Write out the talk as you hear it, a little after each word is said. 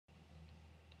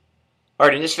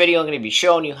Alright, in this video I'm going to be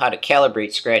showing you how to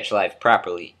calibrate Scratch Live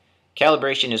properly.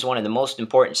 Calibration is one of the most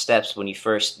important steps when you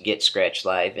first get Scratch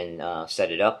Live and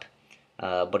set it up,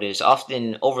 but it is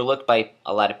often overlooked by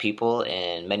a lot of people,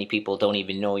 and many people don't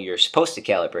even know you're supposed to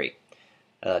calibrate.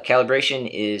 Calibration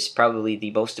is probably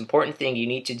the most important thing you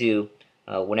need to do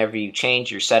whenever you change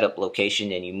your setup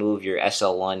location and you move your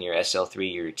SL1, your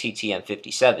SL3, your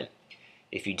TTM57.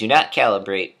 If you do not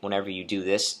calibrate whenever you do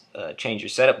this, change your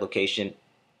setup location,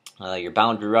 you're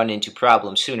bound to run into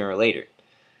problems sooner or later.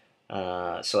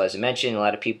 So as I mentioned, a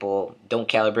lot of people don't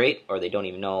calibrate, or they don't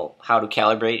even know how to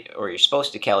calibrate, or you're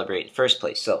supposed to calibrate in the first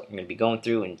place. So I'm going to be going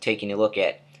through and taking a look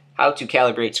at how to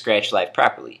calibrate Scratch Live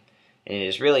properly. And it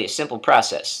is really a simple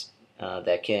process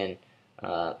that can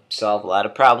solve a lot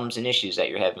of problems and issues that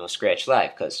you're having with Scratch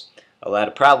Live, because a lot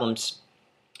of problems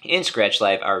in Scratch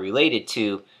Live are related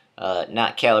to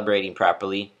not calibrating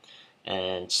properly.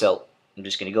 And so I'm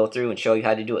just going to go through and show you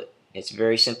how to do it. It's a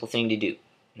very simple thing to do,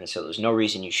 and so there's no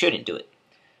reason you shouldn't do it.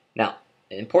 Now,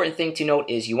 an important thing to note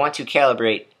is you want to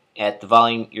calibrate at the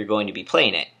volume you're going to be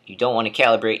playing at. You don't want to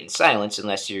calibrate in silence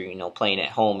unless you're playing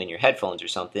at home in your headphones or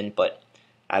something, but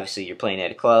obviously you're playing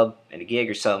at a club, at a gig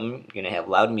or something, you're going to have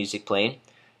loud music playing,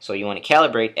 so you want to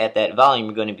calibrate at that volume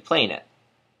you're going to be playing at.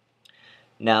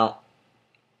 Now,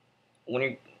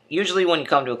 usually when you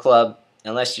come to a club,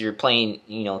 unless you're playing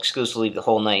exclusively the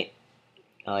whole night,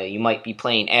 you might be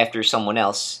playing after someone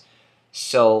else,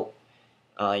 so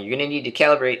you're going to need to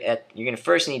calibrate you're going to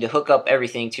first need to hook up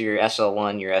everything to your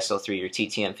SL1, your SL3, your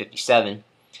TTM57,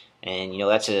 and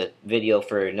that's a video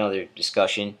for another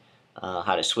discussion,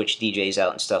 how to switch DJs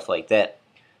out and stuff like that.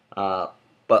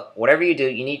 But whatever you do,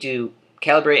 you need to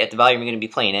calibrate at the volume you're going to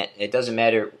be playing at. It doesn't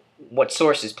matter what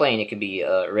source is playing. It could be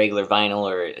a regular vinyl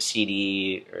or a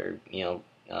CD, or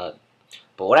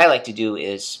but what I like to do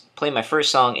is play my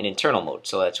first song in internal mode,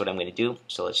 so that's what I'm going to do.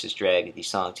 So let's just drag the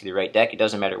song to the right deck, it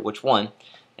doesn't matter which one,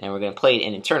 and we're going to play it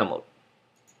in internal mode.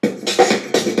 Turn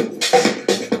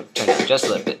it down just a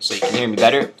little bit so you can hear me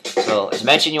better. So as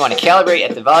mentioned, you want to calibrate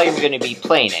at the volume you're going to be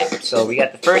playing at. So we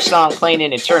got the first song playing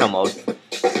in internal mode.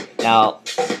 Now,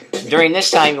 during this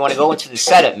time, you want to go into the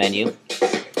setup menu,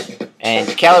 and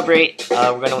to calibrate,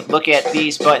 we're going to look at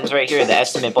these buttons right here, the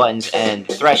estimate buttons and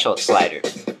the threshold slider.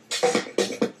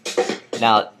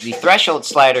 Now, the threshold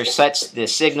slider sets the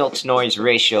signal-to-noise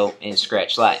ratio in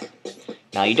Scratch Live.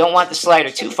 Now, you don't want the slider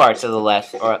too far to the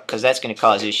left, because that's going to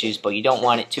cause issues, but you don't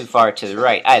want it too far to the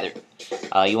right either.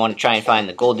 You want to try and find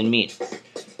the golden mean.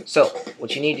 So,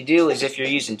 what you need to do is, if you're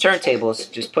using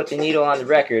turntables, just put the needle on the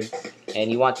record,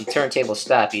 and you want the turntable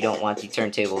stop. You don't want the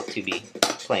turntable to be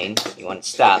playing. You want it to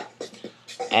stop.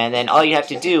 And then all you have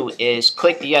to do is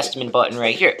click the estimate button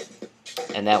right here,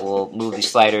 and that will move the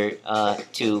slider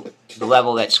to the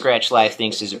level that Scratch Live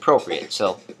thinks is appropriate.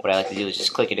 So what I like to do is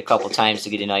just click it a couple times to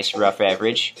get a nice rough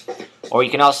average. Or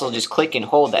you can also just click and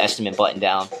hold the estimate button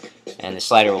down, and the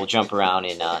slider will jump around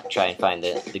and try and find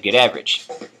the good average.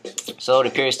 So it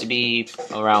appears to be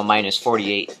around minus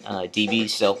 48 dB,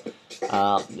 so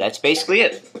that's basically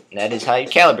it. That is how you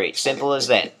calibrate. Simple as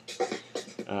that.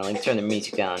 Let me turn the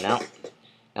music down now.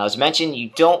 Now, as mentioned, you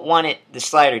don't want the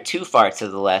slider too far to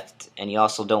the left, and you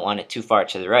also don't want it too far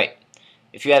to the right.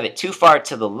 If you have it too far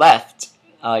to the left,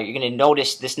 you're going to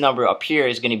notice this number up here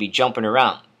is going to be jumping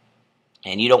around,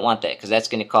 and you don't want that, because that's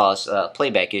going to cause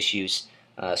playback issues,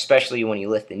 especially when you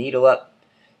lift the needle up.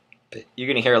 You're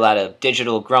going to hear a lot of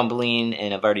digital grumbling,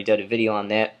 and I've already done a video on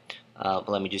that, but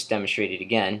let me just demonstrate it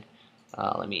again.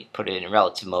 Let me put it in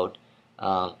relative mode.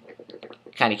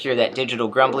 Kind of hear that digital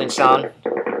grumbling sound.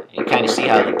 You kind of see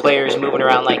how the player is moving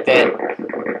around like that.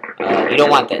 You don't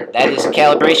want that. That is a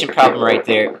calibration problem right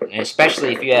there, and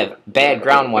especially if you have bad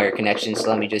ground wire connections. So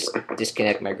let me just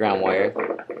disconnect my ground wire,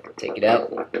 take it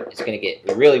out. It's going to get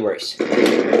really worse.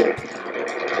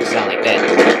 It'll sound like that.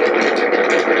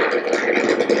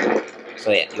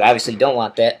 So yeah, you obviously don't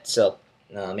want that, so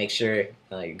make sure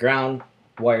your ground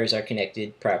wires are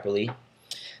connected properly.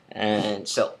 And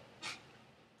so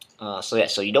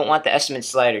you don't want the estimate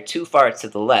slider too far to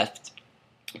the left.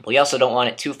 We also don't want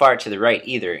it too far to the right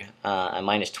either, on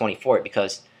minus 24,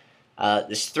 because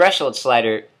this threshold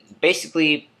slider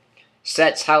basically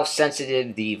sets how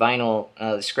sensitive the vinyl,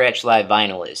 the Scratch Live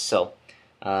vinyl is. So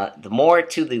the more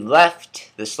to the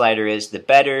left the slider is, the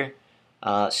better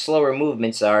slower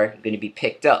movements are going to be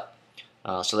picked up.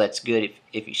 So that's good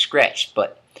if you scratch.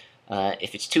 But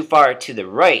if it's too far to the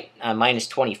right, on minus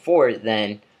 24,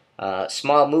 then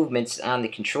small movements on the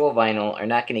control vinyl are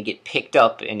not going to get picked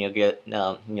up, and you'll get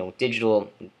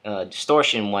digital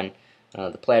distortion when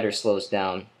the platter slows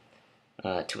down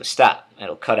to a stop.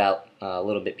 It'll cut out a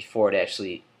little bit before it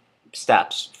actually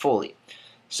stops fully.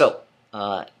 So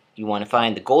you want to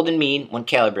find the golden mean when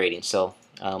calibrating. So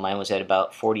mine was at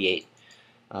about 48,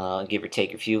 give or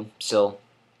take a few. So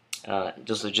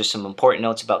those are just some important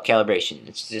notes about calibration.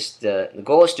 It's just the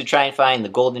goal is to try and find the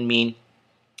golden mean.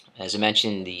 As I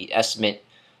mentioned, the estimate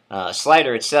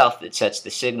slider itself that sets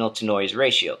the signal to noise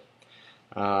ratio.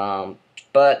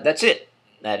 But that's it.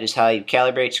 That is how you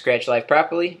calibrate Scratch Live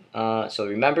properly. So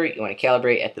remember, you want to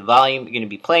calibrate at the volume you're going to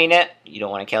be playing at. You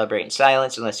don't want to calibrate in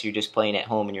silence unless you're just playing at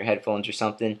home in your headphones or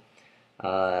something.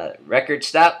 Record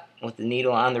stop with the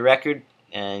needle on the record,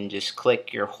 and just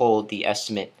click or hold the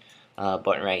estimate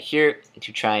button right here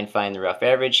to try and find the rough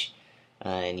average.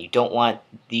 And you don't want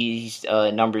these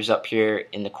numbers up here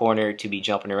in the corner to be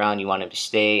jumping around. You want them to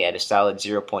stay at a solid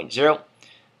 0.0.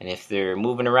 And if they're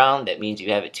moving around, that means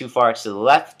you have it too far to the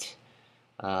left,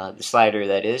 the slider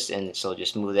that is, and so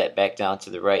just move that back down to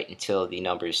the right until the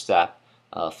numbers stop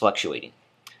fluctuating.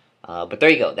 But there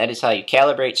you go. That is how you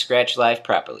calibrate Scratch Live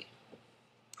properly.